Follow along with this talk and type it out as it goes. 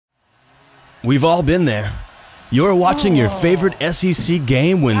We've all been there. You're watching your favorite SEC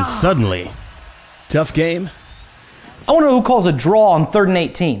game when suddenly... Tough game? I want to know who calls a draw on 3rd and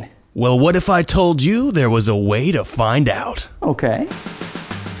 18. Well, what if I told you there was a way to find out? Okay.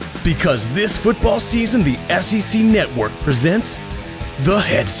 Because this football season, the SEC Network presents the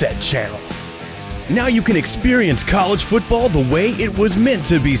Headset Channel. Now you can experience college football the way it was meant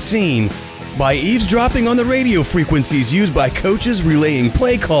to be seen, by eavesdropping on the radio frequencies used by coaches relaying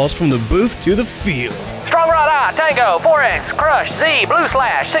play calls from the booth to the field. Strong Rod I, Tango, 4X, Crush, Z, Blue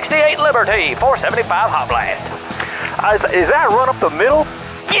Slash, 68 Liberty, 475 Hot Blast. Is that run up the middle?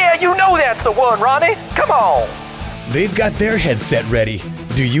 Yeah, you know that's the one, Ronnie. Come on. They've got their headset ready.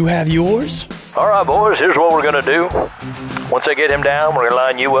 Do you have yours? All right, boys, here's what we're going to do. Once I get him down, we're going to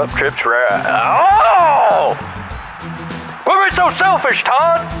line you up, trips right. Oh! Quit being so selfish,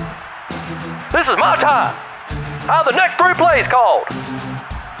 Todd. This is my time. How the next 3 plays called.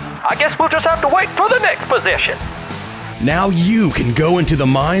 I guess we'll just have to wait for the next position. Now you can go into the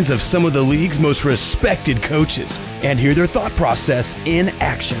minds of some of the league's most respected coaches and hear their thought process in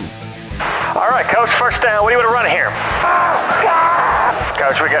action. All right, Coach, first down. What do you want to run here?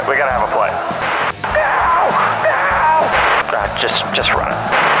 Coach, we got to have a play. Just run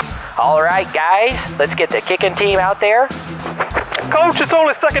it. All right, guys, let's get the kicking team out there. Coach, it's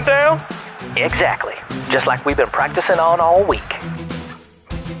only 2nd down. Exactly. Just like we've been practicing on all week.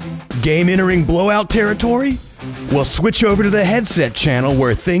 Game entering blowout territory? Well, switch over to the Headset Channel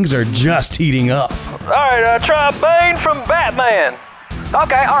where things are just heating up. All right, try Bane from Batman.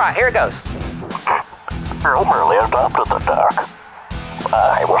 Okay, all right, here it goes. Elmer lived up to the dark.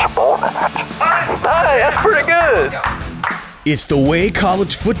 I was born in it. Hey, that's pretty good. It's the way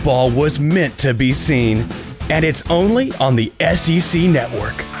college football was meant to be seen, and it's only on the SEC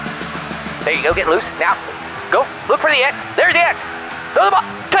Network. There you go, get loose. Now, go, look for the X. There's the X. Throw the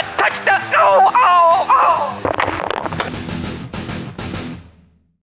ball.